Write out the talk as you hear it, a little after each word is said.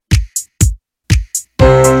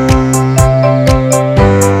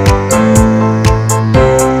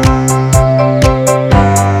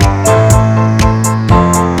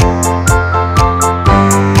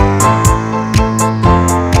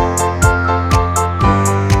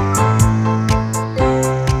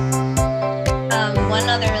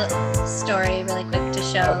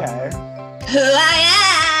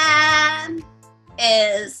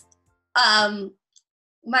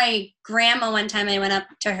my grandma, one time I went up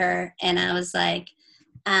to her and I was like,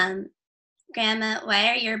 Grandma, why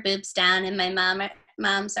are your boobs down and my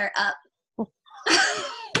mom's are up?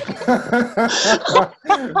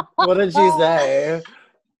 What did she say?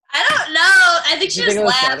 I don't know. I think she You think just it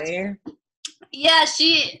was laughed. funny? Yeah,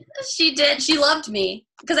 she did. She loved me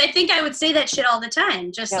because I think I would say that shit all the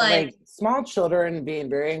time. Just like small children being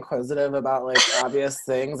very inquisitive about like obvious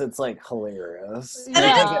things. It's like hilarious.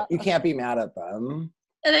 Yeah. You can't be mad at them.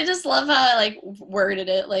 And I just love how I like worded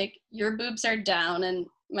it. Like, your boobs are down and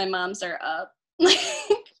my mom's are up.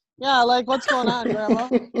 Yeah, like, what's going on, Grandma?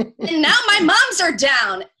 And now my mom's are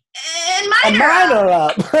down and mine are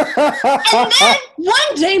up. And then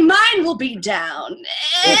one day mine will be down.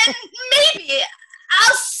 And maybe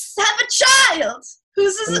I'll have a child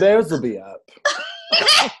and theirs will be up.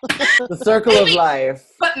 The circle of life.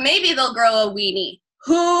 But maybe they'll grow a weenie.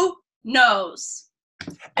 Who knows?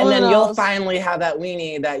 And then you'll finally have that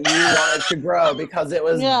weenie that you wanted to grow because it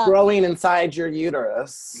was growing inside your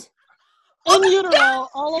uterus. In utero,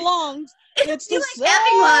 all along. It's the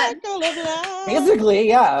having one. Basically,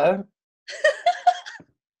 yeah.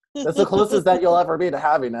 That's the closest that you'll ever be to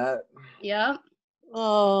having it. Yeah.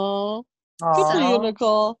 Oh. Good for you,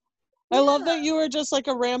 Nicole. I love that you were just like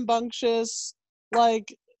a rambunctious,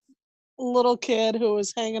 like, little kid who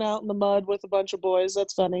was hanging out in the mud with a bunch of boys.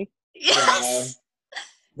 That's funny. Yes.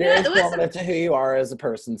 Very informative to who you are as a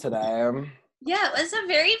person today. Yeah, it was a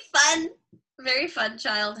very fun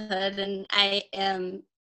childhood, and I am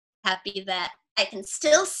happy that I can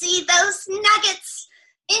still see those nuggets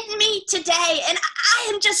in me today, and I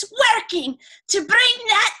am just working to bring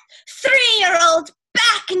that 3-year-old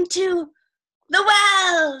back into the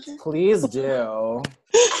world. Please do.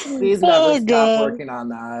 Please never stop working on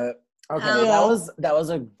that. Okay, that was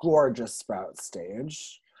a gorgeous Sprout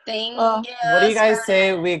stage. Thank you. What do you guys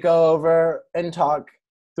say we go over and talk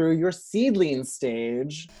through your seedling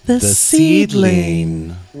stage? The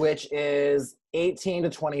seedling. Which is 18 to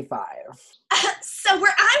 25. So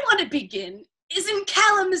where I want to begin is in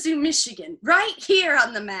Kalamazoo, Michigan, right here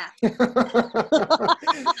on the map. She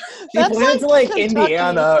pointed to like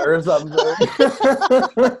Indiana or something.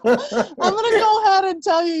 I'm going to go ahead and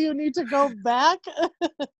tell you need to go back.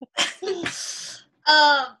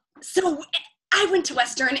 So I went to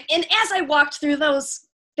Western, and as I walked through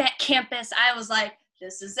that campus, I was like,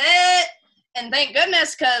 this is it. And thank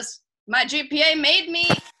goodness, because my GPA made me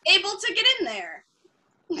able to get in there.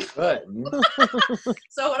 Good.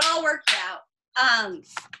 So it all worked out.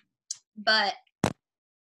 But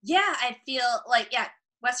yeah, I feel like,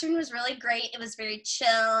 Western was really great. It was very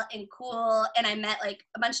chill and cool. And I met like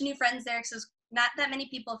a bunch of new friends there because not that many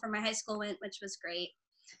people from my high school went, which was great.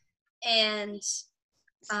 And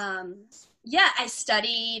I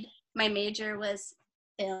studied, my major was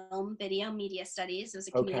film, video, media studies. It was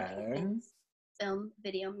a communications, film,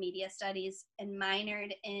 video, media studies, and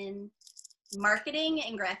minored in marketing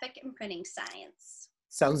and graphic and printing science.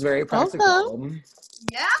 Sounds very practical. Okay.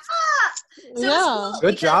 Yeah. So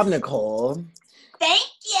Good job, Nicole. Thank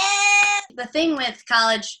you. The thing with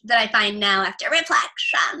college that I find now after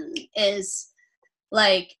reflection is,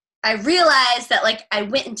 like, I realized that, like, I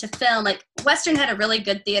went into film. Like, Western had a really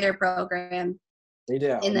good theater program. They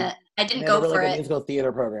do. In that I didn't go for it. Musical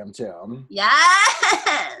theater program too.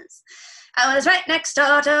 Yes. I was right next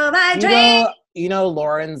door to my dream. You know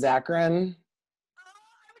Lauren Zachrin?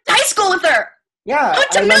 High school with her. Yeah. I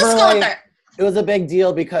went to middle school with her. It was a big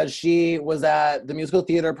deal because she was at the musical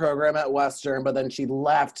theater program at Western, but then she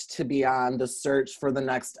left to be on the search for the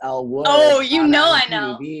next Elle Wood. Oh, you know I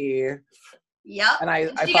know. Yep. And I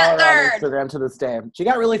follow her on Instagram to this day. She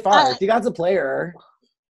got really far. She got to play her.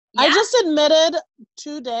 Yeah. I just admitted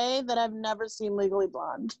today that I've never seen Legally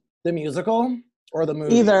Blonde. The musical or the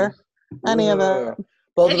movie? Either. Any of it.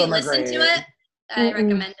 Both of them are great. Have you listened to it? I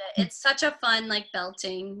recommend it. It's such a fun, like,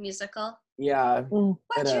 belting musical. Yeah. What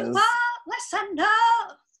you want, listen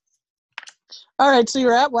up. All right, so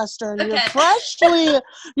you're at Western. Okay.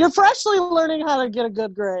 You're freshly learning how to get a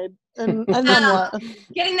good grade. And then what?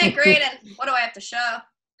 Getting that grade, and what do I have to show?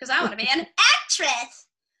 Because I want to be an actress.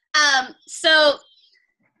 So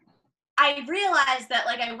I realized that,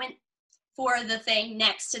 like, I went for the thing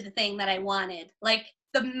next to the thing that I wanted. Like,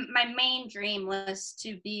 my main dream was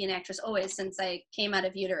to be an actress always since I came out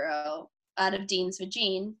of utero, out of Dean's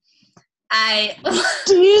vagine.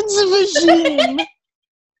 Dean's vagine.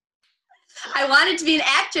 I wanted to be an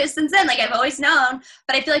actress since then. Like, I've always known,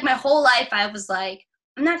 but I feel like my whole life I was like,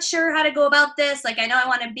 I'm not sure how to go about this. Like, I know I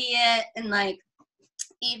want to be it. And, like,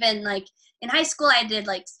 even, like, in high school I did,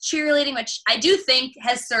 like, cheerleading, which I do think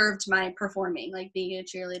has served my performing, like, being a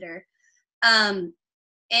cheerleader.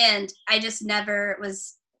 And I just never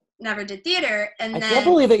was never did theater. And I then can't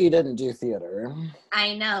believe that you didn't do theater.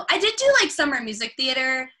 I know. I did do like summer music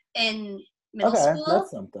theater in middle Okay, school.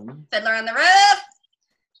 that's something. Fiddler on the Roof.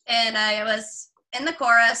 And I was in the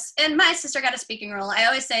chorus. And my sister got a speaking role. I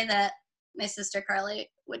always say that my sister Carly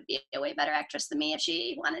would be a way better actress than me if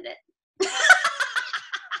she wanted it.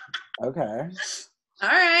 Okay. All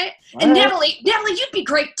right. All And right. Natalie, you'd be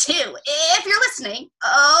great too if you're listening.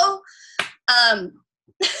 Oh.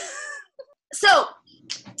 So,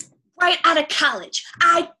 right out of college,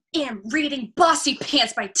 I am reading Bossy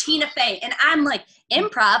Pants by Tina Fey. And I'm like,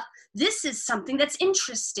 improv, this is something that's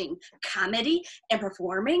interesting. Comedy and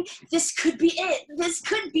performing, this could be it. This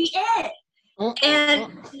could be it. And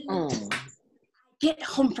get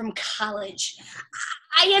home from college.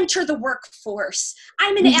 I enter the workforce.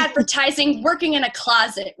 I'm in advertising, working in a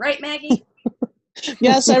closet. Right, Maggie?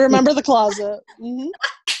 Yes, I remember the closet. Mm-hmm.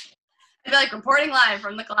 I'd be like, reporting live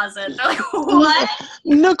from the closet. They're like, what?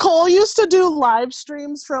 Nicole used to do live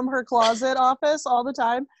streams from her closet office all the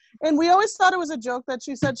time. And we always thought it was a joke that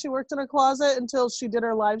she said she worked in a closet until she did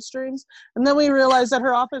her live streams. And then we realized that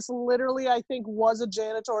her office literally, I think, was a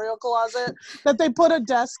janitorial closet that they put a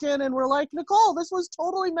desk in. And we're like, Nicole, this was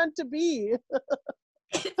totally meant to be.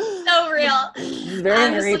 So real. Very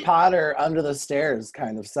Honestly, Harry Potter under the stairs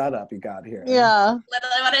kind of setup you got here. Yeah.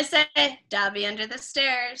 literally what I say. Dobby under the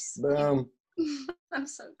stairs. Boom. I'm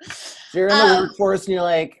so... So you're in the workforce and you're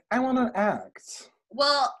like, I want to act.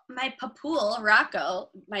 Well, my papool, Rocco,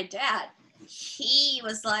 my dad, he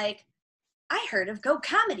was like, I heard of Go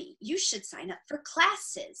Comedy. You should sign up for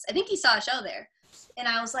classes. I think he saw a show there. And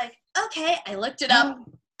I was like, okay. I looked it up.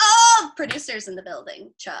 Oh, producers in the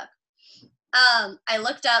building, Chuck. I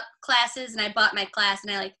looked up classes and I bought my class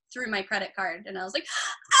and I like threw my credit card and I was like,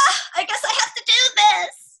 I guess I have to do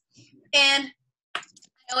this. And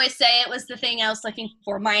I always say it was the thing I was looking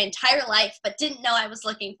for my entire life, but didn't know I was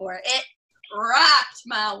looking for. It rocked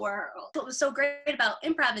my world. What was so great about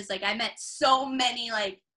improv is like I met so many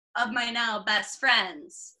like of my now best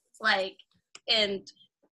friends, like, and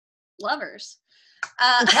lovers.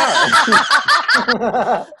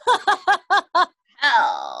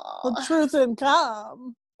 Hell. The truth and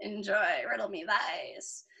calm. Enjoy, riddle me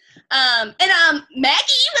lies. And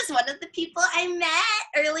Maggie was one of the people I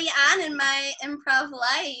met early on in my improv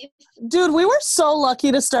life. Dude, we were so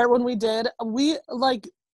lucky to start when we did. We, like,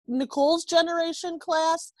 Nicole's generation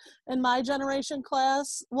class and my generation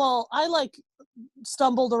class, well, I, like,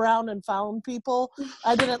 stumbled around and found people.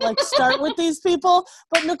 I didn't, like, start with these people.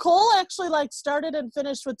 But Nicole actually, like, started and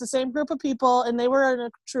finished with the same group of people, and they were in a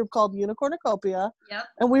troupe called Unicornucopia. Yep.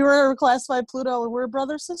 And we were class by Pluto, and we were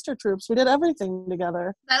brother-sister troops. We did everything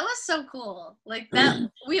together. That was so cool. Like, that,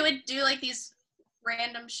 we would do, like, these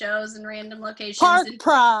random shows in random locations. Park and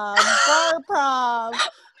prom, bar prom.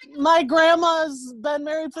 My grandma's been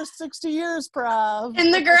married for 60 years, prom. in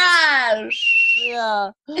the garage. Yeah.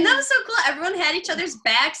 And that was so cool. Everyone had each other's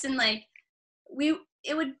backs and like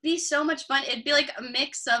it would be so much fun. It'd be like a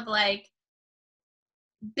mix of like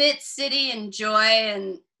Bit City and joy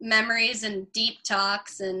and memories and deep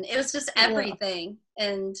talks and it was just everything.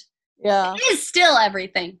 And Yeah. it is still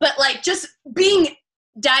everything. But like just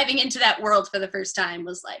diving into that world for the first time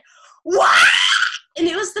was like, what? And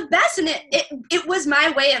it was the best. And it was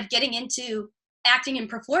my way of getting into acting and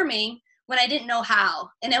performing when I didn't know how.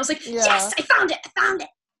 And I was like, yes, I found it.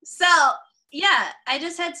 So, yeah, I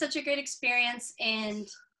just had such a great experience. And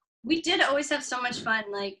we did always have so much fun.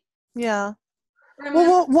 Like, Yeah.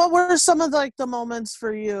 Well, what were some of, like, the moments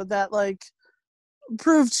for you that, like,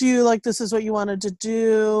 proved to you, like, this is what you wanted to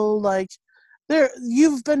do? Like,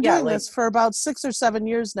 you've been doing this for about 6 or 7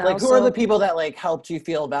 years now. Like, who are the people that, like, helped you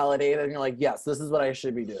feel validated and you're like, yes, this is what I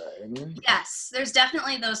should be doing? Yes, there's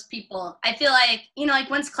definitely those people. I feel like, you know,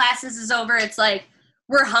 like, once classes is over, it's like,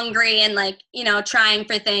 we're hungry and, like, you know, trying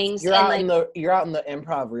for things. You're and out in the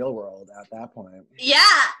improv real world at that point. Yeah.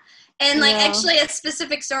 And, like, actually a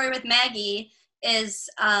specific story with Maggie is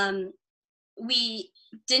we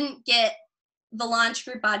didn't get the launch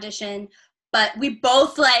group audition, but we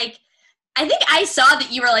both, like, I think I saw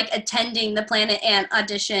that you were, like, attending the Planet Ant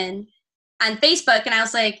audition on Facebook, and I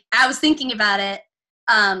was like, I was thinking about it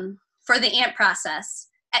for the Ant process.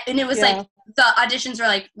 And it was, like, the auditions were,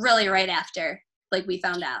 like, really right after, like, we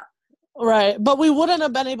found out. Right. But we wouldn't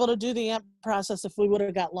have been able to do the Ant process if we would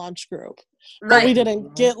have got launch group. Right. But we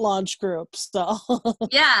didn't get launch group, so.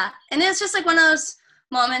 Yeah. And it's just, like, one of those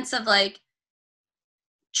moments of, like,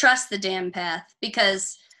 trust the damn path.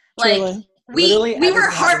 Because, like, Truly. we were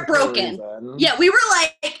heartbroken. Yeah, we were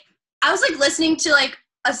like, I was like listening to like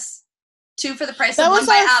Two for the Price of One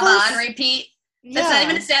by ABBA on repeat. That's not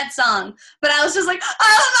even a sad song. But I was just like,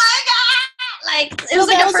 oh my Like, it was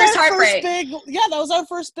like a first heartbreak. That was our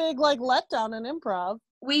first big, like, letdown in improv.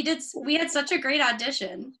 We had such a great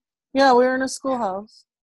audition. Yeah, we were in a schoolhouse.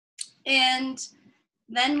 And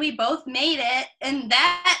then we both made it, and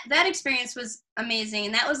that experience was amazing.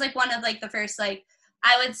 And that was, like, one of, like, the first, like,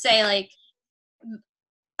 I would say, like,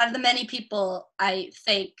 out of the many people I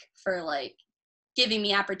thank for, like, giving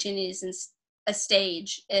me opportunities in a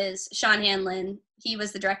stage is Sean Hanlon. He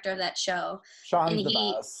was the director of that show. Sean's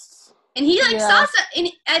the best. And he, like, saw and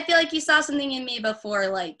I feel like he saw something in me before,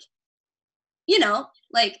 like, you know,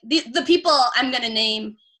 like, the people I'm going to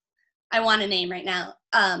name, I want to name right now,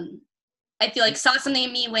 I feel like saw something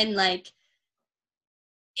in me when, like,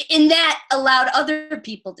 in that allowed other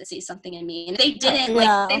people to see something in me. And they didn't,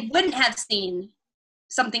 like, they wouldn't have seen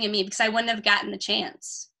something in me because I wouldn't have gotten the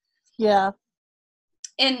chance. Yeah.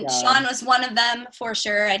 And Sean was one of them, for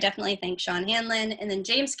sure. I definitely thank Sean Hanlon. And then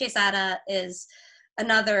James Quesada is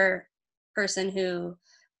another person who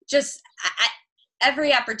just,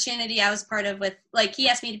 every opportunity I was part of with, like, he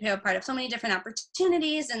asked me to be a part of so many different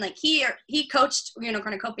opportunities. And, like, he coached Reno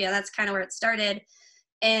Cornucopia. That's kind of where it started.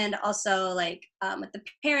 And also, like, with the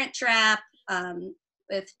Parent Trap,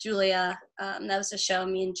 with Julia. That was a show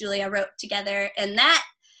me and Julia wrote together. And that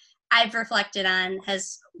I've reflected on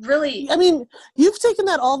has really... I mean, you've taken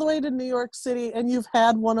that all the way to New York City, and you've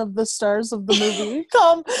had one of the stars of the movie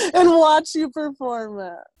come and watch you perform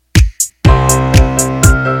it.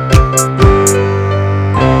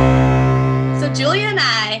 So Julia and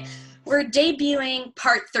I were debuting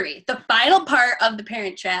part 3, the final part of The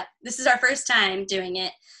Parent Trap. This is our first time doing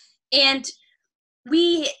it. And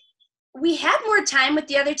we had more time with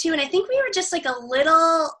the other two, and I think we were just, like, a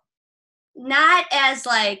little not as,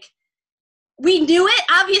 like... We knew it,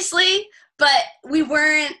 obviously, but we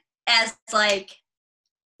weren't as, like,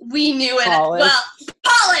 we knew it. Polished. Well,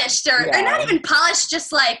 polished, or not even polished,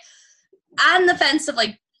 just, like, on the fence of,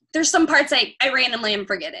 like, there's some parts I randomly am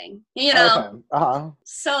forgetting, you know? Okay. Uh-huh.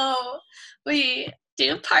 So we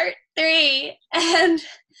do part 3, and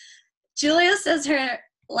Julia says her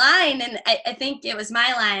line, and I think it was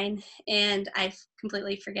my line, and I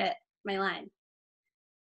completely forget my line.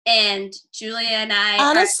 And Julia and I...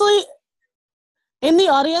 Honestly... In the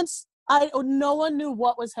audience, no one knew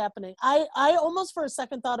what was happening. I almost for a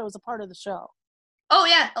second thought it was a part of the show. Oh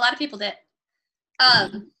yeah, a lot of people did.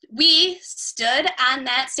 We stood on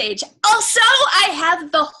that stage. Also, I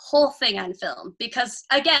have the whole thing on film because,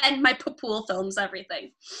 again, my pool films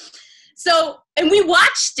everything. So, and we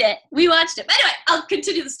watched it. But anyway, I'll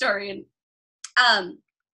continue the story. And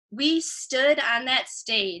we stood on that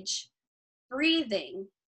stage breathing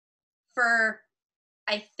for,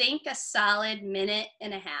 I think, a solid minute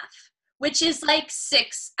and a half, which is like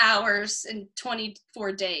 6 hours and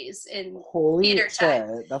 24 days in theater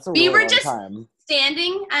time. That's a really long time. We were just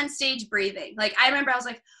standing on stage breathing. Like, I remember I was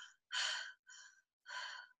like,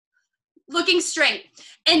 looking straight.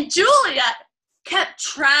 And Julia kept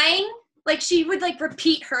trying. Like, she would, like,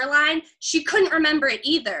 repeat her line. She couldn't remember it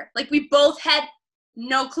either. Like, we both had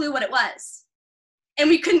no clue what it was. And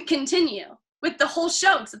we couldn't continue with the whole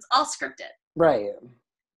show because it's all scripted. Right.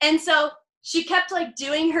 And so she kept, like,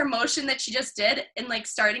 doing her motion that she just did and, like,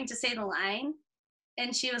 starting to say the line.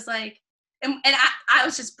 And she was like, and I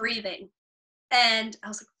was just breathing. And I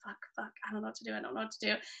was like, fuck, I don't know what to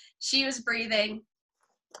do. She was breathing.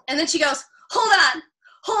 And then she goes,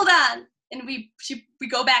 hold on. And we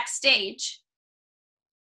go backstage.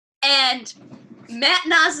 And Matt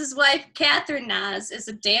Naz's wife, Catherine Naz, is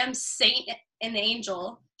a damn saint and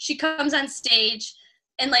angel. She comes on stage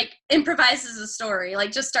and, like, improvises a story,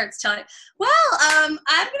 like, just starts telling, I'm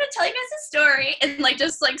gonna tell you guys a story, and, like,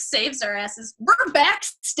 just, like, saves our asses. We're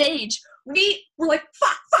backstage. We're like,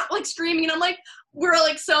 fuck, like, screaming, and I'm like, we're,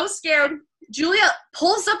 like, so scared. Julia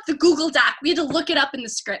pulls up the Google Doc. We had to look it up in the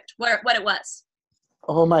script, what it was.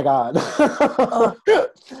 Oh my God.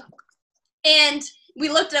 And we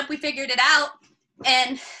looked it up, we figured it out,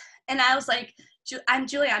 and I was like, I'm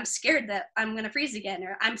Julia, I'm scared that I'm gonna freeze again,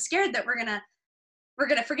 or I'm scared that we're gonna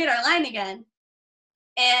forget our line again.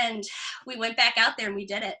 And we went back out there and we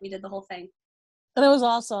did it. We did the whole thing. And it was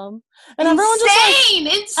awesome. And insane!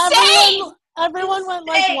 Everyone went,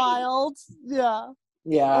 like, wild. Yeah.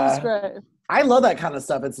 Yeah. It was great. I love that kind of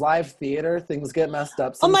stuff. It's live theater. Things get messed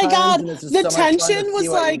up sometimes. Oh my God. The so tension was,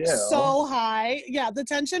 like, so high. Yeah, the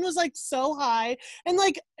tension was, like, so high. And,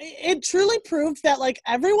 like, it truly proved that, like,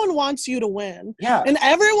 everyone wants you to win. Yeah. And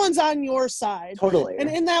everyone's on your side. Totally. And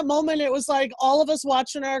in that moment, it was, like, all of us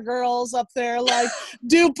watching our girls up there, like,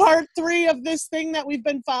 do part 3 of this thing that we've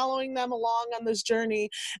been following them along on this journey.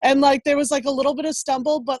 And, like, there was, like, a little bit of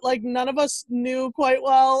stumble, but, like, none of us knew quite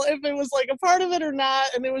well if it was, like, a part of it or not.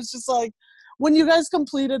 And it was just, like, when you guys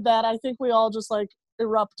completed that, I think we all just like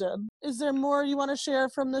erupted. Is there more you want to share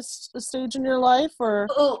from this stage in your life, or?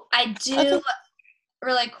 Oh, I do.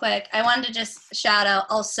 Really quick, I wanted to just shout out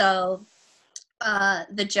also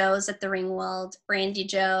the Joes at the Ringwald, Brandy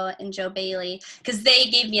Joe and Joe Bailey, because they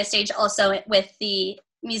gave me a stage also with the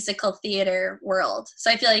musical theater world.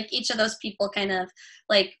 So I feel like each of those people kind of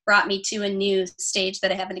like brought me to a new stage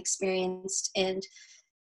that I haven't experienced, and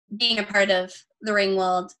being a part of the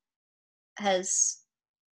Ringwald has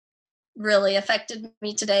really affected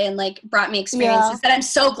me today and like brought me experiences that I'm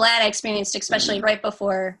so glad I experienced, especially right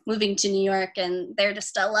before moving to New York, and they're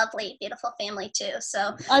just a lovely, beautiful family too.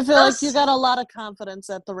 So I feel like you got a lot of confidence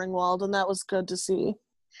at the Ringwald, and that was good to see.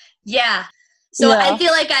 Yeah. So I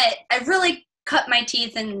feel like I really cut my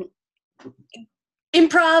teeth, and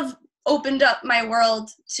improv opened up my world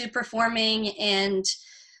to performing, and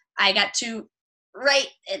I got to write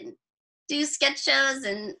and do sketch shows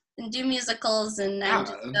and do musicals, and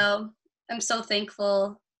I'm so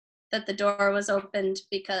thankful that the door was opened,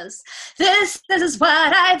 because this is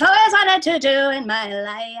what I've always wanted to do in my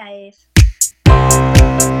life.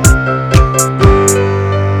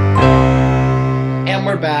 And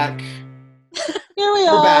we're back. Here we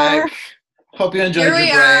We're are. back. Hope you enjoyed your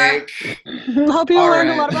break. Hope you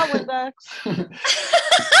learned a lot about Windex.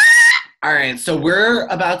 All right, so we're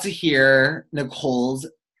about to hear Nicole's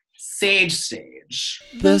Sage stage.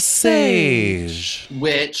 The Sage.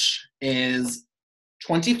 Which is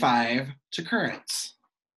 25 to current.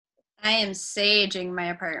 I am saging my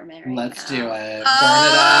apartment right Let's now. do it. Oh, burn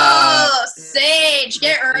it up. Sage,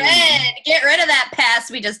 get rid of that past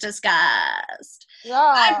we just discussed. Yeah.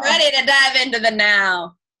 I'm ready to dive into the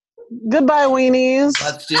now. Goodbye, weenies.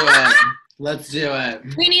 Let's do it. Let's do it.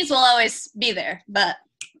 Weenies will always be there, but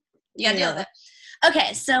you gotta deal with it.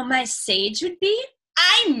 Okay, so my sage would be,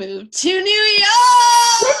 I moved to New York!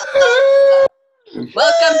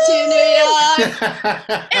 Welcome to New York!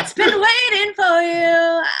 It's been waiting for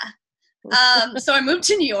you! So I moved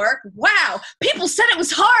to New York. Wow, people said it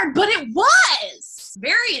was hard, but it was!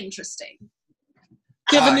 Very interesting.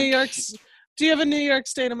 Do you have a New York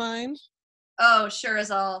state of mind? Oh, sure as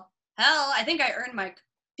all. Hell, I think I earned my,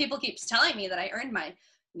 people keeps telling me that I earned my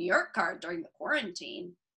New York card during the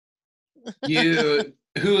quarantine.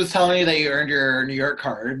 Who was telling you that you earned your New York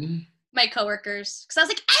card? My coworkers. Because I was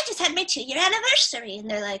like, I just had my 2-year anniversary. And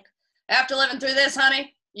they're like, after living through this,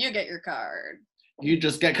 honey, you get your card. You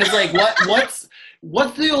just get, because like,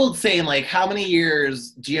 what's the old saying? Like, how many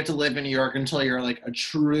years do you have to live in New York until you're like a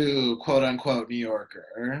true quote unquote New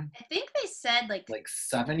Yorker? I think they said like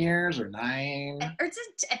 7 years or 9? Or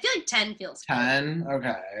I feel like 10 feels 10? good.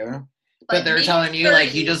 Okay. But they're telling you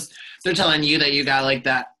 30. They're telling you that you got like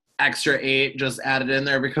that extra 8 just added in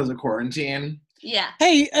there because of quarantine. Yeah.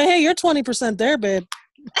 Hey, you're 20% there, babe.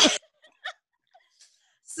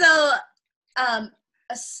 So,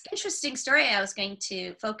 interesting story I was going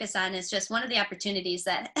to focus on is just one of the opportunities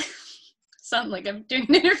that sound like I'm doing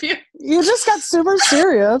an interview. You just got super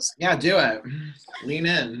serious. Yeah, do it. Lean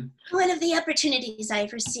in. One of the opportunities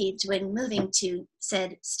I've received when moving to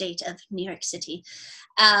said state of New York City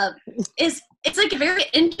is it's like a very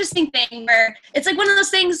interesting thing where it's like one of those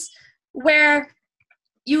things where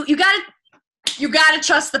you gotta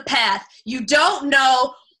trust the path. You don't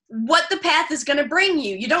know what the path is going to bring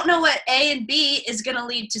you. You don't know what A and B is going to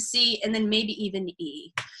lead to C, and then maybe even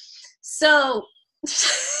E. So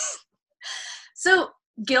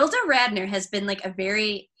Gilda Radner has been like a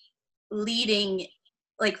very leading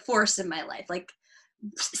like force in my life. Like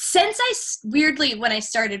since when I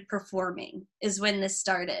started performing is when this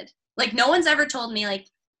started. Like no one's ever told me like,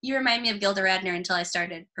 you remind me of Gilda Radner until I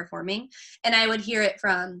started performing. And I would hear it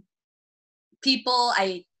from people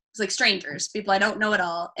like strangers, people I don't know at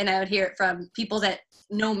all, and I would hear it from people that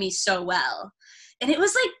know me so well. And it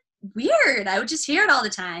was like weird. I would just hear it all the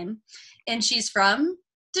time. And she's from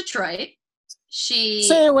Detroit.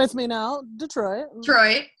 Say it with me now. Detroit.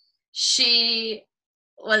 She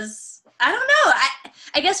was, I don't know.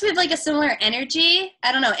 I guess we have like a similar energy.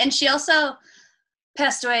 I don't know. And she also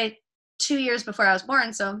passed away 2 years before I was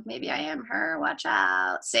born, so maybe I am her. Watch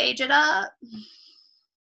out. Sage it up.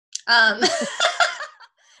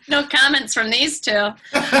 No comments from these two.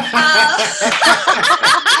 Because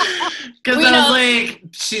I was like,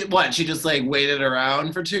 she just like waited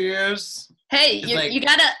around for 2 years? Hey, you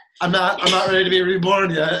gotta. I'm not ready to be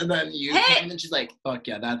reborn yet. And then you came and she's like, fuck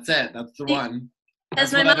yeah, that's it. That's the one.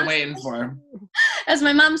 That's what I've been waiting for. As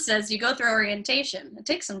my mom says, you go through orientation. It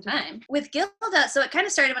takes some time. With Gilda, so it kind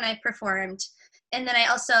of started when I performed. And then I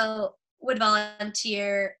also would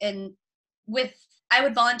volunteer I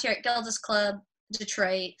would volunteer at Gilda's Club,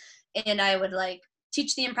 Detroit, and I would like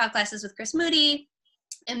teach the improv classes with Chris Moody.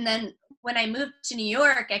 And then when I moved to New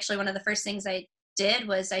York, actually one of the first things I did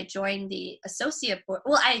was I joined the associate board.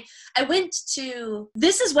 Well, I went to,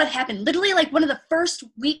 this is what happened. Literally like one of the first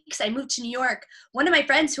weeks I moved to New York, one of my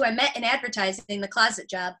friends who I met in advertising, the closet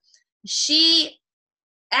job, she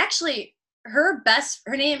actually, her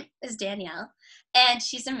name is Danielle. And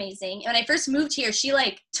she's amazing. And when I first moved here, she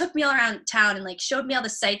like took me all around town and like showed me all the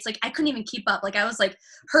sites. Like I couldn't even keep up. Like I was like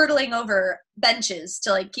hurdling over benches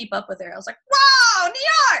to like keep up with her. I was like, whoa, New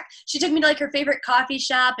York! She took me to like her favorite coffee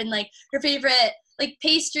shop and like her favorite like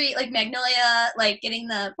pastry, like Magnolia, like getting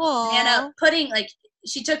the banana pudding. Like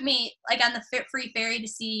she took me like on the free ferry to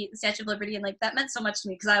see the Statue of Liberty, and like that meant so much to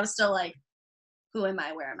me because I was still like, who am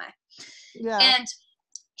I? Where am I? Yeah. And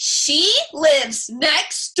she lives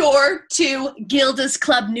next door to Gilda's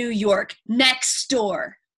Club New York. Next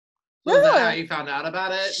door. Was that how you found out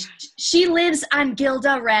about it? She lives on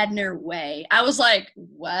Gilda Radner Way. I was like,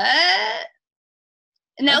 what?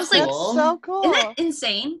 And that was like, That's so cool. isn't that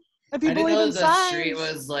insane? If you I didn't believe know in the signs, street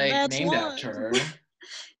was like that's named one. after her.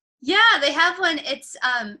 Yeah, they have one. It's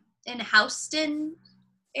in Houston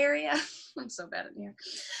area. I'm so bad at here.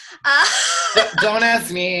 Don't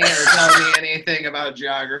ask me or tell me anything about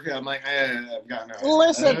geography. I'm like, I've got no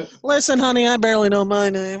idea. Listen, honey, I barely know my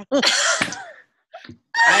name. I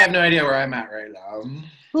have no idea where I'm at right now.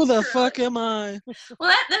 Who the fuck am I?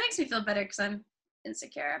 Well, that makes me feel better because I'm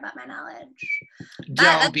insecure about my knowledge.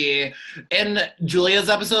 Don't be. In Julia's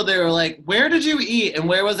episode, they were like, where did you eat and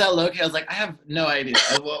where was that located? I was like, I have no idea.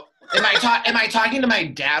 Well, am I talking to my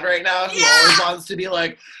dad right now who always wants to be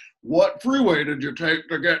like, what freeway did you take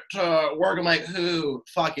to get to work? I'm like, who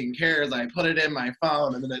fucking cares? I put it in my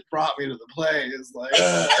phone and then it brought me to the place. Like,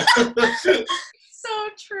 So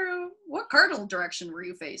true. What cardinal direction were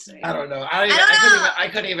you facing? I don't know. I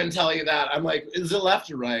couldn't even tell you that. I'm like, is it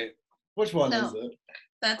left or right? Which one is it?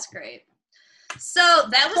 That's great. So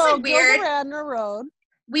that was like weird. Radner Road.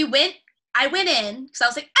 I went in because I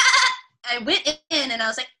was like, I went in and I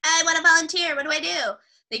was like, I want to volunteer. What do I do?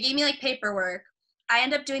 They gave me like paperwork. I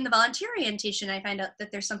end up doing the volunteer orientation. I find out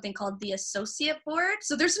that there's something called the associate board.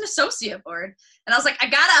 So there's an associate board. And I was like, I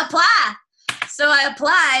gotta apply. So I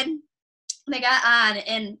applied and I got on,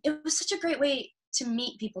 and it was such a great way to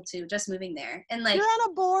meet people too, just moving there. And like, you're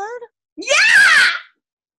on a board? Yeah!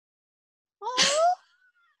 Oh,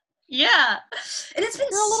 yeah. And it's been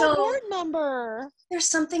you're a little board member. There's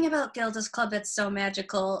something about Gilda's Club that's so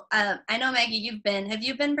magical. I know, Maggie, you've been. Have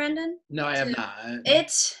you been, Brendan? No, I have not.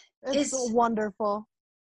 It's It's wonderful.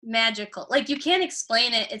 Magical. Like, you can't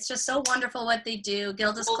explain it. It's just so wonderful what they do.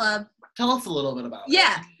 Gilda's Club. Tell us a little bit about it.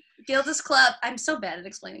 Yeah. Gilda's Club. I'm so bad at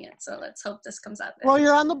explaining it, so let's hope this comes out there. Well,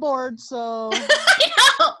 you're on the board, so. I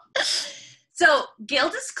know. So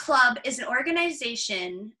Gilda's Club is an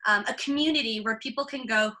organization, a community where people can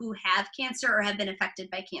go who have cancer or have been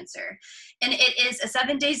affected by cancer. And it is a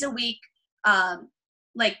 7 days a week,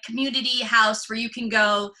 like community house where you can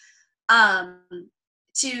go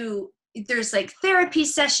there's like therapy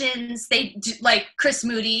sessions. They do, like Chris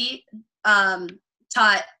Moody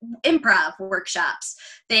taught improv workshops.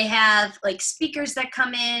 They have like speakers that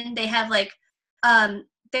come in. They have like,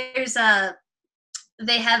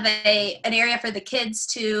 they have an area for the kids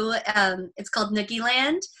too. It's called Nookie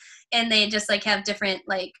Land, and they just like have different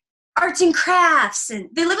like arts and crafts, and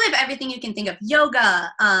they literally have everything you can think of.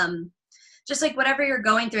 Yoga, just like whatever you're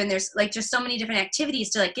going through. And there's like just so many different activities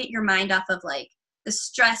to like get your mind off of like the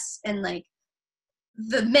stress and like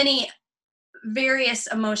the many various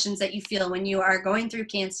emotions that you feel when you are going through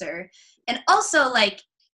cancer. And also like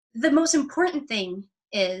the most important thing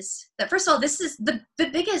is that, first of all, this is the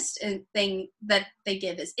biggest thing that they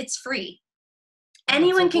give is it's free.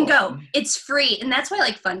 Anyone can go. It's free. And that's why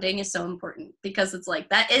like funding is so important, because it's like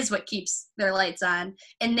that is what keeps their lights on.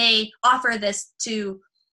 And they offer this to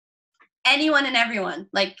anyone and everyone.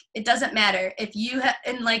 Like it doesn't matter if you have,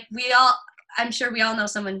 and like I'm sure we all know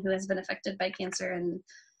someone who has been affected by cancer, and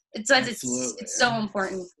it's so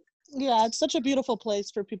important. Yeah, it's such a beautiful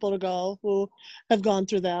place for people to go who have gone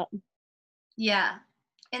through that. Yeah.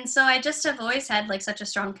 And so I just have always had like such a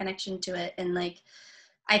strong connection to it, and like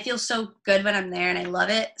I feel so good when I'm there, and I love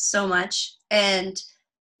it so much. And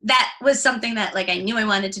that was something that like I knew I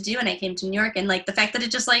wanted to do, and I came to New York, and like the fact that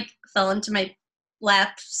it just like fell into my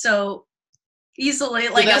lap so easily,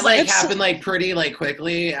 like that like happened like pretty like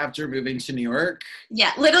quickly after moving to New York.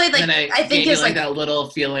 Yeah, literally, like and I think it's like that little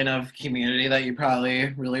feeling of community that you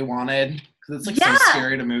probably really wanted, because it's like so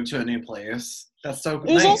scary to move to a new place. That's so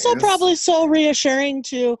It was also probably so reassuring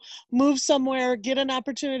to move somewhere, get an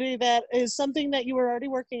opportunity that is something that you were already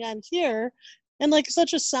working on here, and like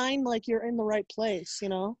such a sign like you're in the right place, you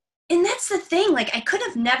know? and that's the thing. Like, I could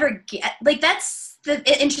have never get, like, that's the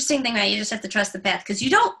interesting thing that you just have to trust the path, because you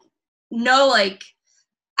don't know, like,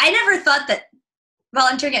 I never thought that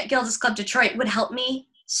volunteering at Gilda's Club Detroit would help me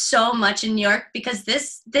so much in New York, because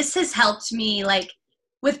this has helped me, like,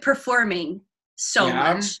 with performing so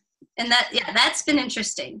much. And that's been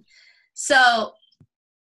interesting. So,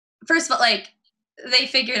 first of all, like, they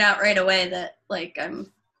figured out right away that, like,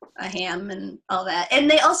 I'm a ham and all that. And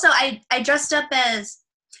they also, I dressed up as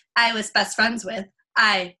I was best friends with.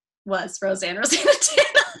 I was Rosanna Dana.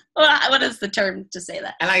 What is the term to say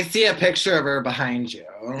that? And I see a picture of her behind you.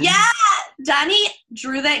 Yeah! Donnie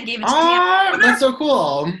drew that and gave it to me. Oh, that's so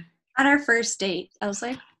cool. On our first date. I was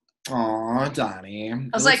like, aw, Donnie. I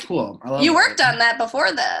was like, cool. I love you it. worked on that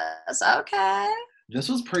before this. Okay. This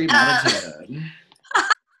was premeditated.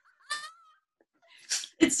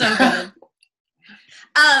 It's so good.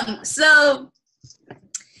 So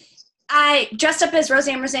I dressed up as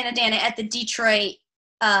Rosanna Dana at the Detroit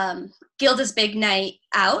Gilda's Big Night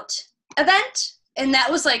Out event, and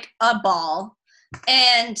that was like a ball.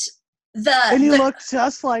 And you looked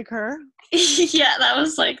just like her. Yeah, that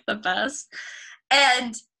was like the best.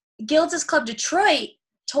 And Gilda's Club Detroit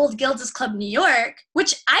told Gilda's Club New York,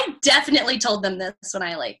 which I definitely told them this when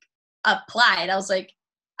I like applied. I was like,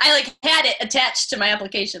 I like had it attached to my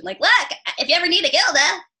application. Like, look, if you ever need a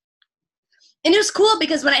Gilda. And it was cool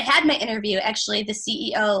because when I had my interview, actually, the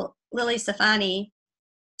CEO, Lily Stefani,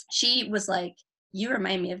 she was like, you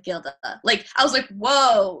remind me of Gilda. Like, I was like,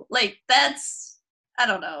 whoa, like that's, I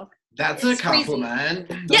don't know. That's a compliment.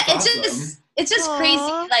 Yeah, That's it's just Aww.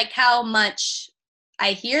 crazy, like how much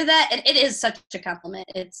I hear that, and it is such a compliment.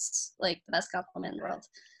 It's like the best compliment in the world.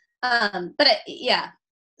 Yeah.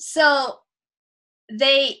 So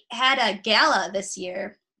they had a gala this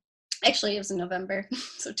year. Actually, it was in November,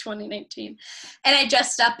 so 2019. And I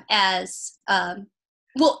dressed up as,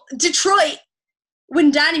 Detroit. When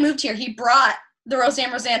Donnie moved here, he brought the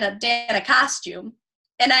Rosanna Dana costume.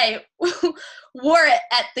 And I wore it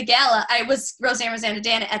at the gala. I was Rosanna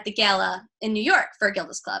Dana at the gala in New York for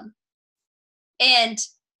Gilda's Club. And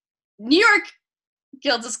New York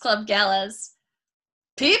Gilda's Club galas,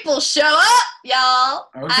 people show up, y'all.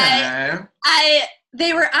 Okay.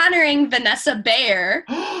 They were honoring Vanessa Bayer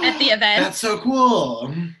at the event. That's so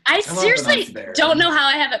cool. I seriously don't know how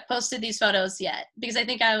I haven't posted these photos yet, because I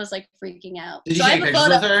think I was like freaking out. Did you take pictures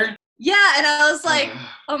with her? Yeah, and I was like,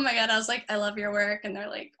 oh my God, I was like, I love your work. And they're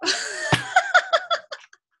like,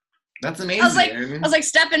 that's amazing. I was like,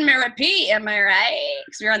 step in my repeat, am I right?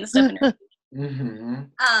 Because we were on the step in repeat. Mm-hmm.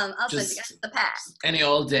 I'll send you guys the pack. Any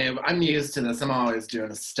old day. I'm used to this. I'm always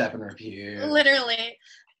doing a step and repeat. Literally.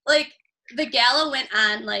 Like, the gala went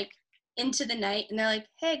on, like, into the night, and they're like,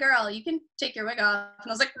 hey, girl, you can take your wig off. And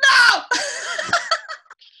I was like, no!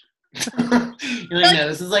 You're like, no,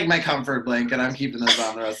 this is like my comfort blanket. I'm keeping this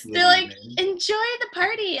on the rest of the They're like, evening. enjoy the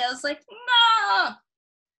party. I was like, no!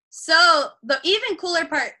 So, the even cooler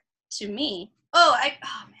part to me, oh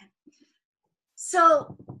man.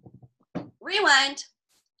 So, rewind.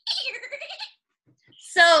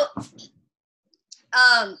 So,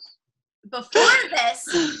 before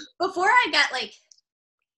I got like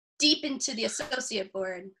deep into the associate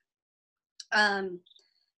board,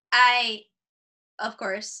 I, of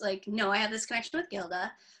course, like, I have this connection with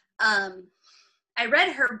Gilda. I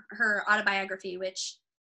read her autobiography, which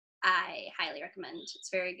I highly recommend. It's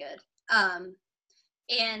very good.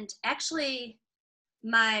 And actually,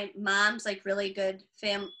 my mom's like really good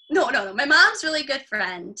my mom's really good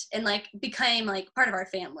friend, and like became like part of our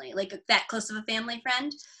family, like that close of a family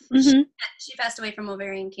friend. Mm-hmm. She passed away from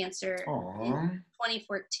ovarian cancer Aww. in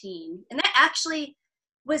 2014, and that actually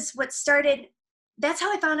was what started. That's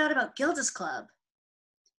how I found out about Gilda's Club,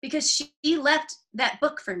 because she left that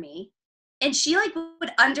book for me, and she like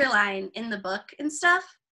would underline in the book and stuff,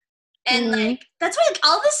 and like that's why like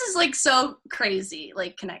all this is like so crazy,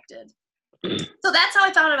 like connected. So that's how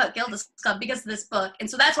I found out about Gilda's Club, because of this book. And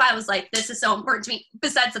so that's why I was like, this is so important to me,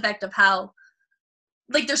 besides the fact of how,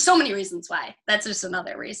 like, there's so many reasons why. That's just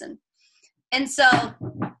another reason. And so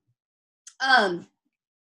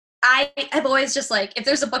I've always just like, if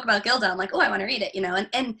there's a book about Gilda, I'm like, oh, I want to read it,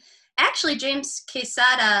 And actually, James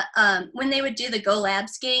Quesada, when they would do the Go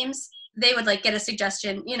Labs games, they would like get a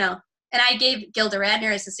suggestion, and I gave Gilda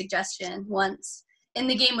Radner as a suggestion once. And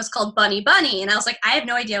the game was called Bunny Bunny. And I was like, I have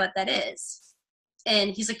no idea what that is.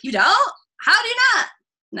 And he's like, you don't? How do you not?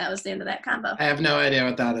 And that was the end of that combo. I have no idea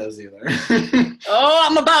what that is either. Oh,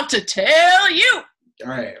 I'm about to tell you. All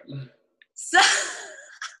right. So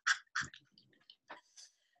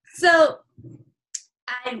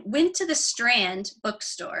I went to the Strand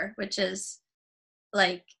bookstore, which is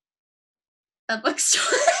like a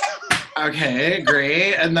bookstore. Okay,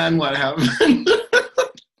 great. And then what happened?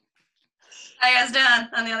 How you guys doing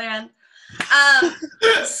on the other end?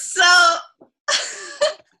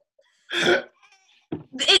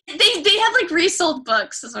 They have like resold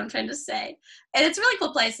books is what I'm trying to say. And it's a really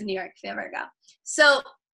cool place in New York if you ever go. So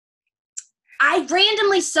I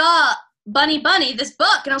randomly saw Bunny, this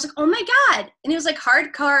book, and I was like, oh my God. And it was like it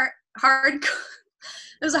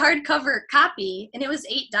was a hardcover copy, and it was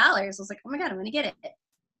 $8. I was like, oh my God, I'm gonna get it.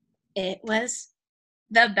 It was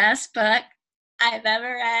the best book I've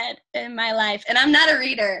ever read in my life. And I'm not a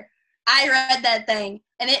reader. I read that thing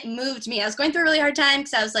and it moved me. I was going through a really hard time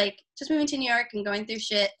because I was like just moving to New York and going through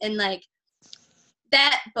shit, and like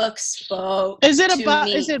that book spoke Is it to about?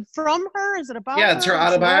 me. Is it from her? Is it about? Yeah, it's her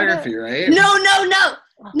autobiography, right? No.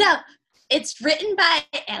 It's written by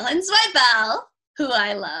Ellen Zweibel, who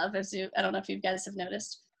I love. I don't know if you guys have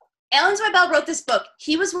noticed. Ellen Zweibel wrote this book.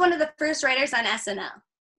 He was one of the first writers on SNL.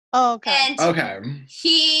 Oh, okay. And Okay.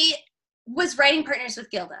 he was writing partners with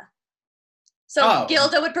Gilda. So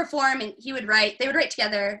Gilda would perform and he would write. They would write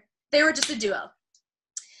together. They were just a duo.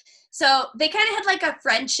 So they kind of had like a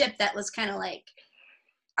friendship that was kind of like,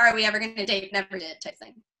 are we ever going to date? Never did type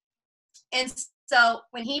thing. And so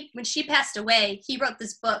when she passed away, he wrote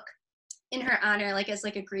this book in her honor, like as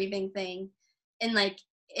like a grieving thing. And like,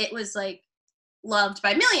 it was like loved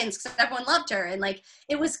by millions because everyone loved her. And like,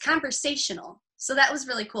 it was conversational. So that was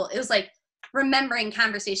really cool. It was like remembering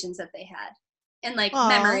conversations that they had and like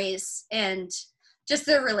memories and just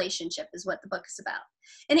their relationship is what the book is about.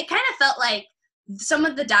 And it kind of felt like some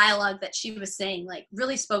of the dialogue that she was saying like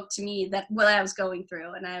really spoke to me, that what I was going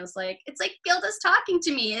through. And I was like, it's like Gilda's talking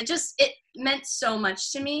to me. It meant so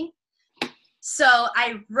much to me. So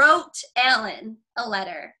I wrote Alan a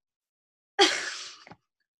letter.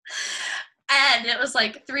 And it was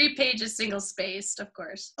like 3 pages single spaced, of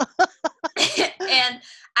course. And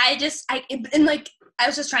I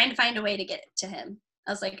was just trying to find a way to get it to him.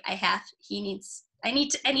 I was like, I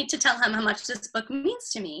need to tell him how much this book means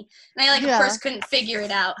to me. And I of course couldn't figure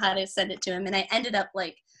it out how to send it to him. And I ended up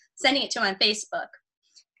like sending it to him on Facebook.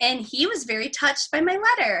 And he was very touched by my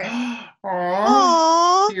letter.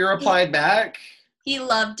 Aww. You replied back? He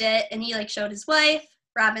loved it. And he like showed his wife,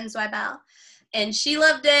 Robin Zweibel. And she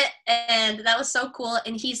loved it, and that was so cool.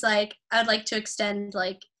 And he's like, I'd like to extend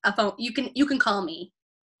like a phone. You can call me.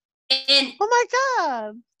 And oh my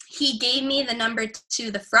God. He gave me the number to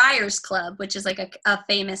the Friars Club, which is like a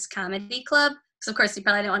famous comedy club. So of course he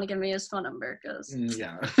probably didn't want to give me his phone number because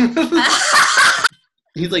yeah.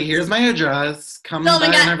 He's like, here's my address. Come by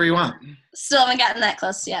whenever you want. Still haven't gotten that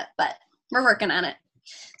close yet, but we're working on it.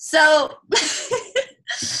 So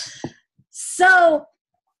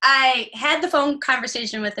I had the phone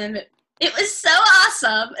conversation with him. It was so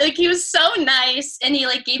awesome. Like, he was so nice, and he,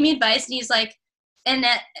 like, gave me advice, and he's like, and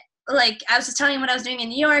that, like, I was just telling him what I was doing in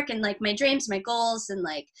New York, and, like, my dreams, my goals, and,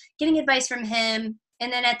 like, getting advice from him.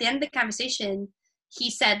 And then at the end of the conversation, he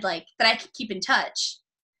said, like, that I could keep in touch.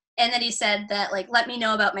 And then he said that, like, let me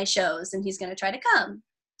know about my shows, and he's going to try to come.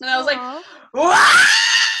 And I was like, what?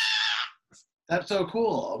 That's so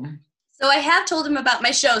cool. So I have told him about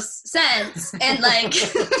my shows since, and like,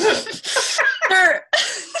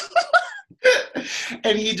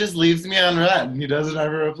 and he just leaves me on red. He doesn't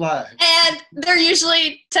ever reply. And they're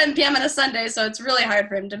usually 10 p.m. on a Sunday, so it's really hard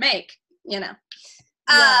for him to make, you know.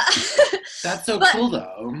 Yeah. That's so cool,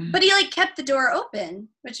 though. But he like kept the door open,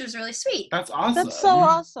 which was really sweet. That's awesome. That's so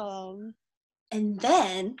awesome. And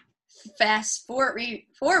then fast forward,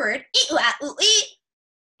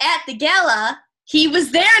 at the gala. He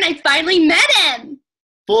was there, and I finally met him.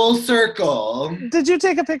 Full circle. Did you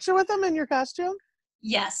take a picture with him in your costume?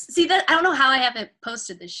 Yes. See, that I don't know how I haven't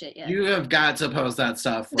posted this shit yet. You have got to post that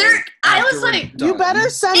stuff. I was like, you better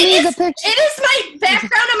send me the picture. It is my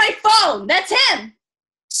background on my phone. That's him.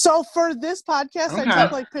 So for this podcast, I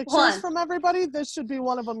took like pictures from everybody. This should be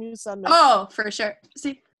one of them you send me. Oh, for sure.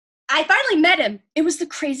 See, I finally met him. It was the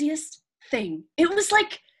craziest thing. It was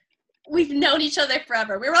like we've known each other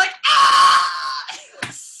forever. We were like, ah!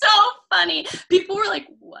 So funny. People were like,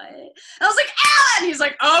 what? I was like, Ellen! He's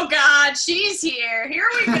like, oh God, she's here. Here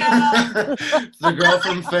we go. The girl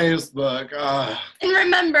from Facebook. And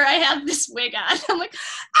remember, I have this wig on. I'm like,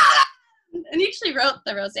 ah! And he actually wrote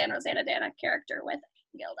the Rosanna Dana character with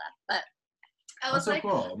Gilda. But I was like,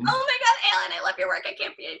 cool. oh my God, Ellen, I love your work. I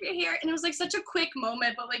can't believe you're here. And it was like such a quick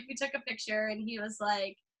moment, but like we took a picture and he was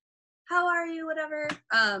like, how are you? Whatever.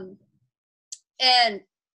 And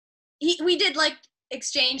we did like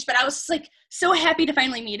exchange, but I was like so happy to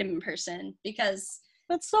finally meet him in person because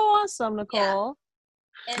that's so awesome, Nicole.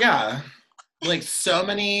 Yeah. Yeah. like so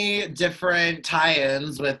many different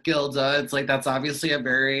tie-ins with Gilda. It's like that's obviously a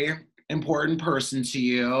very important person to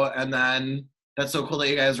you, and then that's so cool that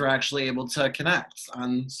you guys were actually able to connect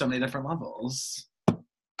on so many different levels.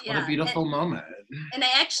 Yeah. What a beautiful moment. And I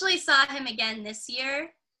actually saw him again this year.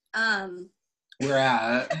 We're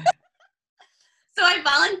at. So I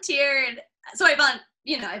volunteered.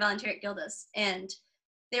 I volunteer at Gilda's, and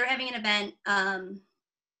they were having an event.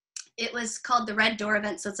 It was called the Red Door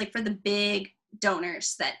event. So it's like for the big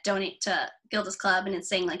donors that donate to Gilda's Club, and it's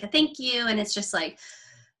saying like a thank you, and it's just like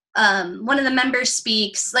one of the members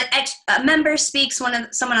speaks, like a member speaks,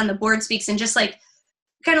 someone on the board speaks, and just like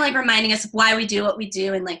kind of like reminding us of why we do what we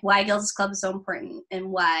do, and like why Gilda's Club is so important, and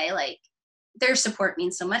why like their support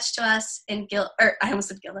means so much to us. And I almost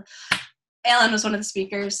said Gilda. Alan was one of the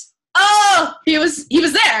speakers. Oh, he was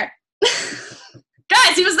there.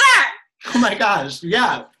 Guys, he was there. Oh my gosh,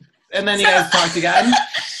 yeah. And then you guys talked again.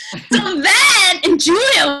 So then, and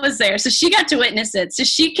Julia was there, so she got to witness it. So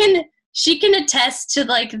she can attest to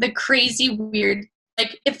like the crazy weird,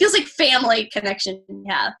 like it feels like family connection we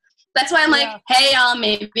have. That's why I'm like, hey y'all,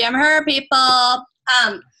 maybe I'm her people.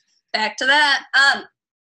 Back to that.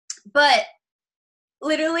 But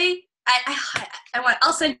literally,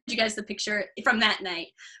 I'll send you guys the picture from that night.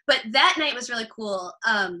 But that night was really cool.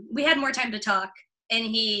 We had more time to talk, and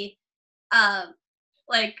he,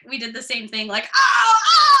 like, we did the same thing, like,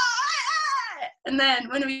 and then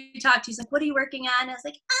when we talked, he's like, what are you working on? I was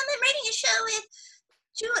like, I'm writing a show with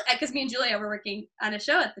Julia, because me and Julia were working on a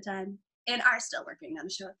show at the time, and are still working on a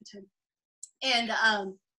show at the time. And,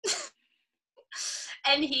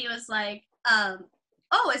 and he was like,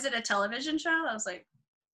 oh, is it a television show? I was like,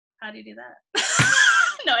 how do you do that?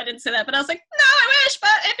 No, I didn't say that, but I was like, no, I wish, but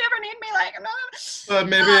if you ever need me, like, no. But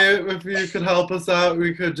maybe if you could help us out,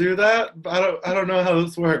 we could do that. I don't know how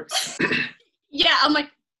this works. Yeah, I'm like,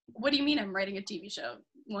 what do you mean I'm writing a TV show?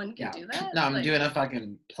 One can do that? No, I'm doing a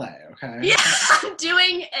fucking play, okay? Yeah,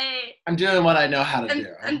 I'm doing what I know how to do.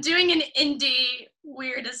 I'm doing an indie,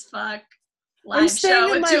 weird as fuck live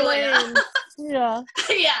show with Julia. Yeah.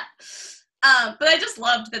 Yeah. But I just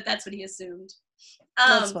loved that that's what he assumed.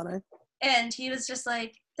 That's funny. And he was just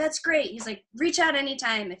like, that's great. He's like, reach out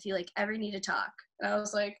anytime if you like ever need to talk. And I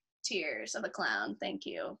was like, tears of a clown. Thank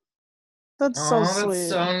you. That's so sweet. That's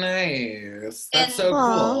so nice. That's so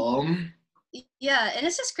cool. Yeah, and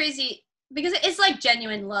it's just crazy because it's like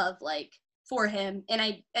genuine love, like for him. And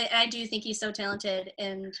I do think he's so talented,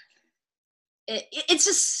 and it's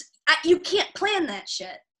just you can't plan that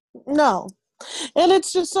shit. No. And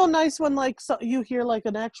it's just so nice when like you hear like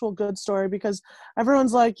an actual good story, because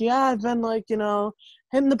everyone's like, yeah, I've been like,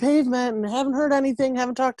 hitting the pavement and haven't heard anything,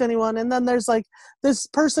 haven't talked to anyone. And then there's like this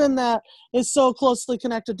person that is so closely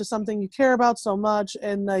connected to something you care about so much,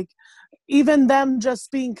 and like even them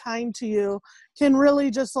just being kind to you can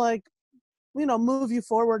really just like move you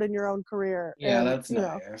forward in your own career. Yeah, and, that's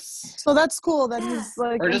nice. So that's cool that he's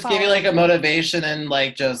like, or just give you like a motivation and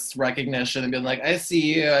like just recognition and being like, I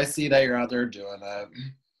see you, I see that you're out there doing it.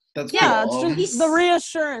 That's cool. It's just, the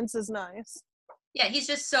reassurance is nice. Yeah, he's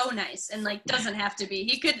just so nice, and like doesn't have to be.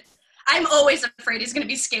 He could. I'm always afraid he's gonna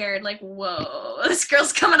be scared. Like, whoa, this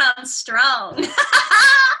girl's coming on strong.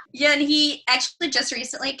 Yeah, and he actually just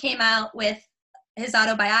recently came out with his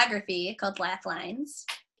autobiography called Laugh Lines.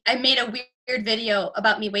 I made a weird video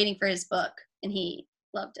about me waiting for his book, and he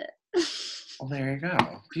loved it. Well, there you go.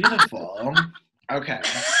 Beautiful. Okay.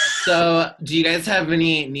 So, do you guys have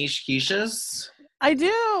any niche quiches? I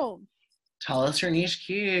do. Tell us your niche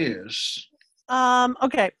quiche.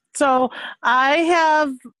 Okay. So, I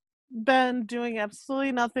have been doing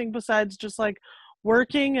absolutely nothing besides just like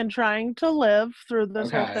working and trying to live through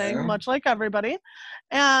this whole thing, much like everybody.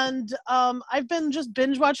 And I've been just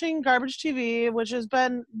binge watching garbage TV, which has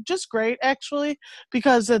been just great actually,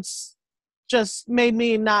 because it's just made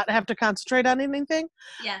me not have to concentrate on anything.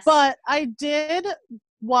 Yes. But I did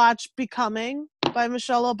watch Becoming by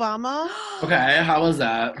Michelle Obama. Okay, how was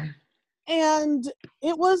that? And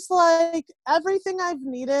it was like everything I've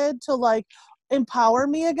needed to like empower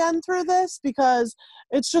me again through this, because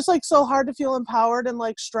it's just like so hard to feel empowered and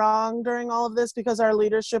like strong during all of this, because our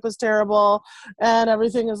leadership is terrible and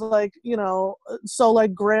everything is like, so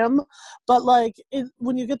like grim. But like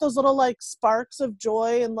when you get those little like sparks of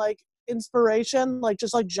joy and like inspiration, like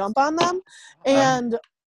just like jump on them. And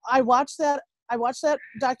I watched that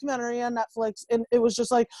documentary on Netflix, and it was just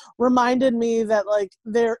like reminded me that like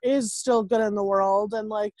there is still good in the world, and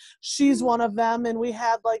like she's one of them. And we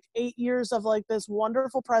had like 8 years of like this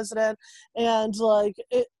wonderful president, and like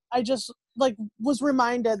I just like was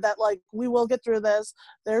reminded that like we will get through this.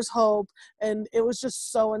 There's hope, and it was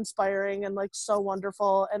just so inspiring and like so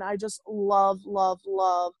wonderful. And I just love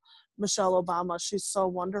Michelle Obama. She's so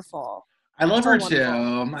wonderful. I love So her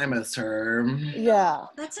wonderful. too. I miss her. Yeah.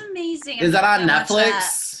 That's amazing. Is that on I'm gonna watch that.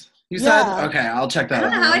 Netflix? You Yeah. said? Okay, I'll check that I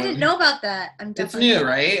don't out. know how I didn't know about that. I'm It's definitely new, gonna-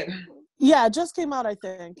 right? Yeah, it just came out, I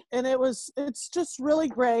think. And it's just really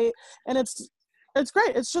great. And it's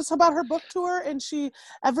great. It's just about her book tour, and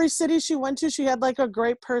every city she went to, she had like a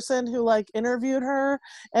great person who like interviewed her,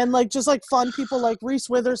 and like just like fun people, like Reese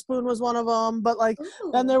Witherspoon was one of them, but like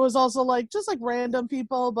then Ooh. there was also like just like random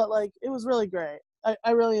people, but like it was really great.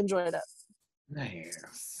 I really enjoyed it.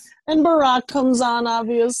 Nice. And Barack comes on,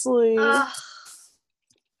 obviously. Ah,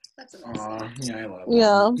 that's amazing. Aw, yeah, I love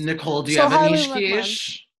Yeah. that. Nicole, do you So have any highly recommend.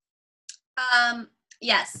 quiche?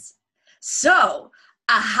 Yes. So,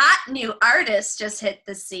 a hot new artist just hit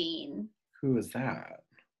the scene. Who is that?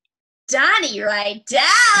 Donnie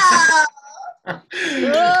Rydell.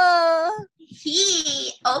 Ah.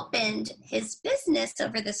 He opened his business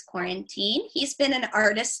over this quarantine. He's been an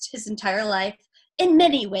artist his entire life in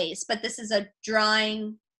many ways, but this is a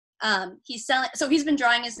drawing. He's been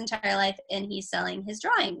drawing his entire life, and he's selling his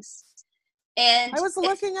drawings. And I was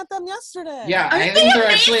looking at them yesterday. Yeah, Aren't I they think they're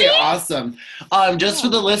actually amazing? awesome. Just for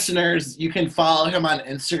the listeners, you can follow him on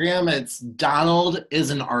Instagram. It's Donald is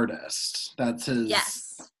an artist. That's his.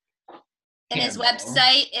 yes. And his handle.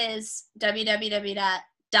 website is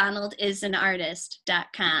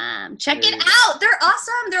www.donaldisanartist.com. Check There it you go. out. They're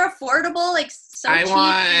awesome. They're affordable. Like so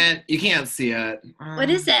cheap. You can't see it. What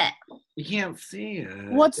is it? You can't see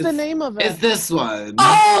it. What's the name of it? It's this one.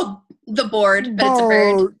 Oh, the board, but it's a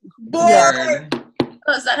bird. Bird.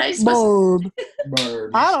 Oh, is that how you're supposed to?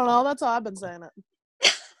 Bird. I don't know. That's how I've been saying it.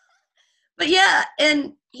 But yeah,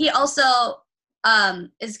 and he also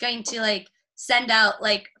is going to like send out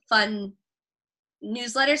like fun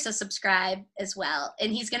newsletters, so subscribe as well.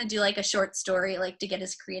 And he's going to do like a short story like to get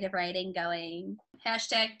his creative writing going.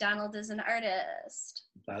 # Donald is an artist.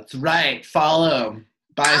 That's right. Follow.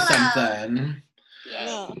 Buy Follow. something. Yay.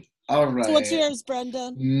 Yeah. All right. So what's yours,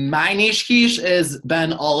 Brenda? My niche quiche has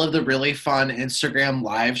been all of the really fun Instagram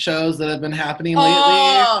live shows that have been happening lately.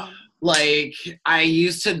 Oh, Like, I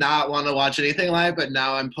used to not want to watch anything live, but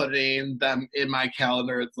now I'm putting them in my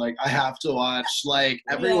calendar. It's like, I have to watch. Like,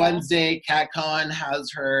 every Yeah. Wednesday, Kat Cohen has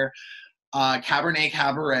her Cabernet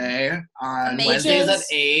Cabaret on Amazing. Wednesdays at Which is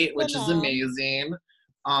 8, which is phenomenal. amazing.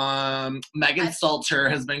 Megan Stalter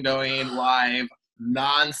has been going live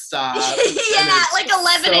nonstop. and yeah, it's like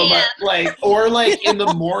 11 so a.m. much- like, or like in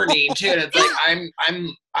the morning too. And it's like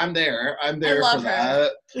I'm there. I'm there love for her.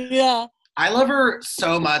 that. Yeah. I love her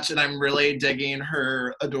so much, and I'm really digging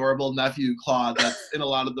her adorable nephew Claude. That's in a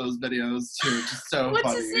lot of those videos too. Just so What's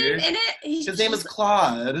funny. his name in it? His name is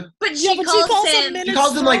Claude. But Yeah, she but calls him She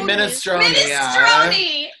calls him like Minestrone. Minestrone. Yeah.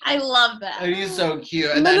 Minestrone. I love that. Oh, he's so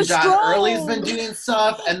cute. And then John Minestrone. Early's been doing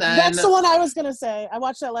stuff, and then That's the one I was gonna say. I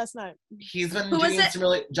watched that last night. he's been Who was doing it? some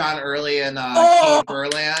really John Early and Oh. Kate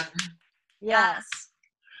Berland. Yeah. Yes.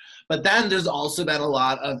 But then there's also been a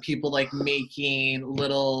lot of people like making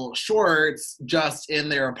little shorts just in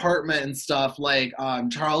their apartment and stuff. Like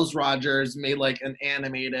Charles Rogers made like an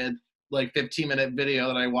animated like 15-minute video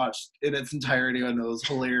that I watched in its entirety and it was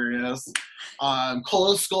hilarious.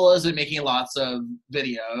 Colo Scola has been making lots of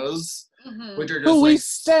videos, Mhm. which are just Who like we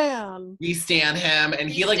stand. we stand him, and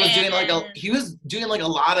he We like was doing stan like him. he was doing like a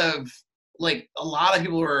lot of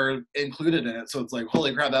people were included in it, so it's like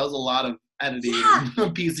holy crap, that was a lot of editing Yeah.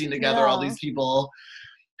 and piecing together all Yeah. these people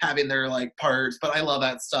having their like parts. But I love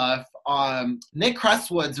that stuff. Nick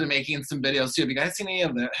Crestwood's been making some videos too. Have you guys seen any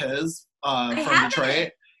of his from haven't. Detroit?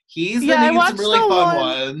 He's been Yeah, I making some watched really the fun one.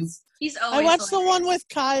 ones. He's always I watched the hilarious. one with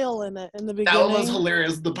Kyle in it in the That beginning. one was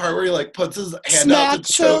hilarious. The part where he like puts his hand out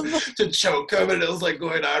Snatch to him. choke him, and it was like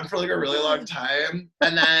going on for like a really long time.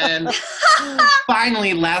 And then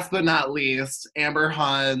finally, last but not least, Amber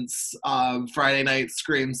Hunt's Friday night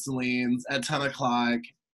Scream Celine's at 10 o'clock.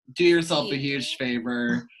 Do yourself a huge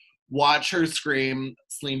favor. Watch her scream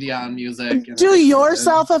Celine Dion music. and Do it's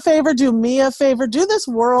yourself a favor. Do me a favor. Do this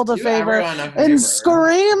world a good. Do favor. everyone a favor. And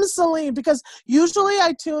scream Celine, because usually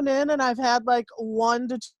I tune in and I've had like 1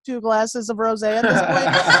 to 2 glasses of rosé at this point,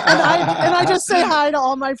 and I just say hi to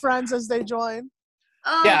all my friends as they join.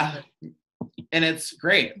 Oh, Yeah. And it's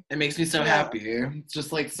great. It makes me so Yeah. happy. It's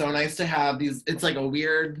just like so nice to have these. It's like a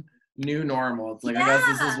weird new normal. It's like, I guess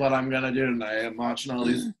this is Yeah. what I'm going to do tonight. I'm watching all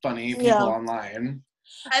these funny people Yeah. online.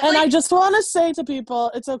 And I just want to say to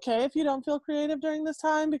people, it's okay if you don't feel creative during this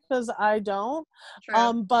time, because I don't.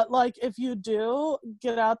 True. But like, if you do,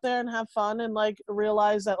 get out there and have fun, and like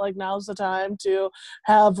realize that like now's the time to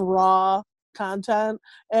have raw content,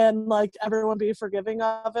 and like everyone be forgiving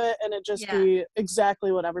of it, and it just be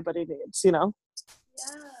exactly what everybody needs, you know?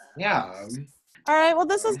 Yeah. All right, well,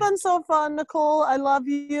 this has been so fun, Nicole. I love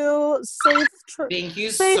you. Thank you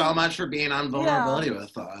so much for being on Vulnerability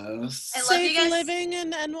with us. I love Safe you guys. living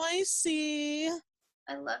in NYC.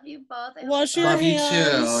 I love you both. Wash your Love hands.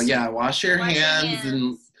 you too. Yeah, wash your hands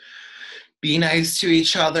and be nice to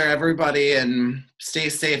each other, everybody, and stay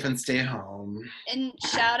safe and stay home. And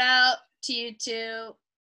shout out to you two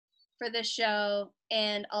for the show,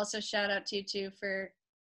 and also shout out to you two for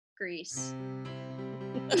Grease.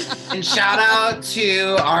 And shout out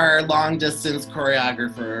to our long distance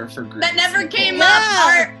choreographer for Grease. That never came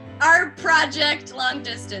up. Our project long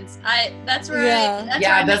distance. That's where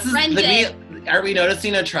are we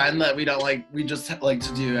noticing a trend that we don't like? We just like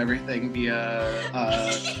to do everything via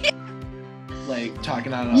like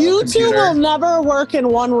talking on a You computer. two will never work in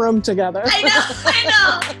one room together. I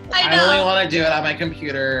know. I only want to do it on my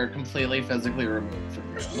computer, completely physically removed from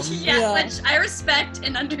you. Which I respect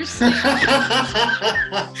and understand.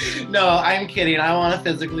 No, I'm kidding. I want to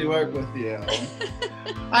physically work with you.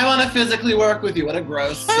 I want to physically work with you. What a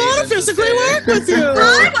gross I want to physically work with you.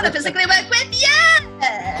 I want to physically work with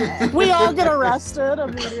you. We all get arrested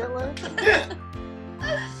immediately.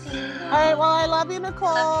 All right, well, I love you, Nicole.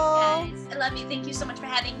 I love you guys. I love you. Thank you so much for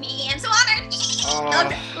having me. I'm so honored.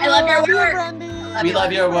 I love your work. Brandy. We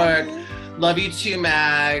love your work. Love you too,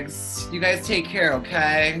 Mags. You guys take care,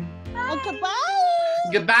 okay? Goodbye.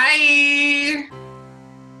 Goodbye.